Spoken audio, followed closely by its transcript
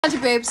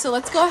Babe, so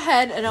let's go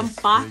ahead and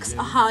unbox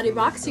a holiday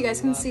box so you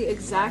guys can see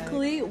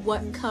exactly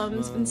what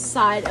comes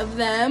inside of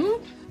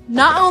them.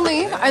 Not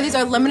only are these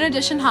our limited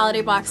edition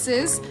holiday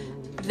boxes,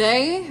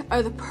 they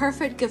are the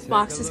perfect gift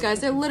boxes,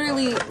 guys. They're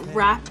literally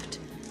wrapped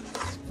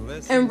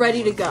and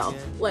ready to go.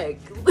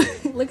 Like,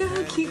 look at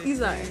how cute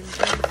these are.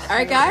 All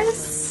right,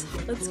 guys,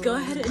 let's go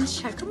ahead and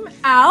check them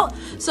out.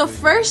 So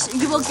first,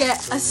 you will get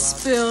a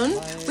spoon.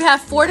 We have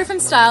 4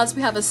 different styles.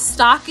 We have a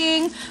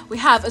stocking, we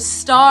have a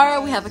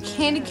star, we have a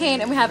candy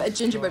cane, and we have a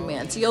gingerbread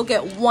man. So you'll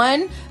get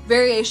one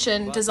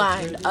variation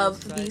design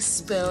of these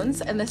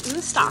spoons, and this is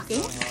the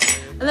stocking.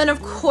 And then,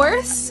 of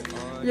course,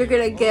 you're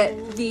gonna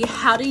get the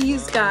how to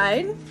use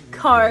guide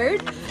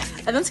card.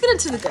 And let's get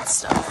into the good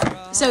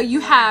stuff. So you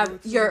have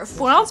your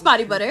 4-ounce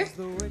body butter.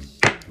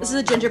 This is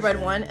a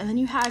gingerbread one. And then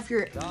you have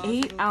your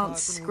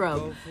 8-ounce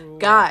scrub.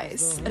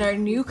 Guys, in our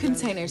new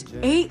containers,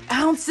 8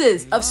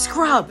 ounces of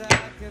scrub.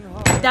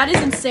 That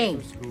is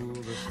insane.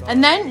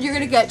 And then you're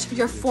gonna get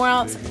your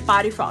 4-ounce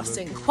body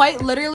frosting. Quite literally,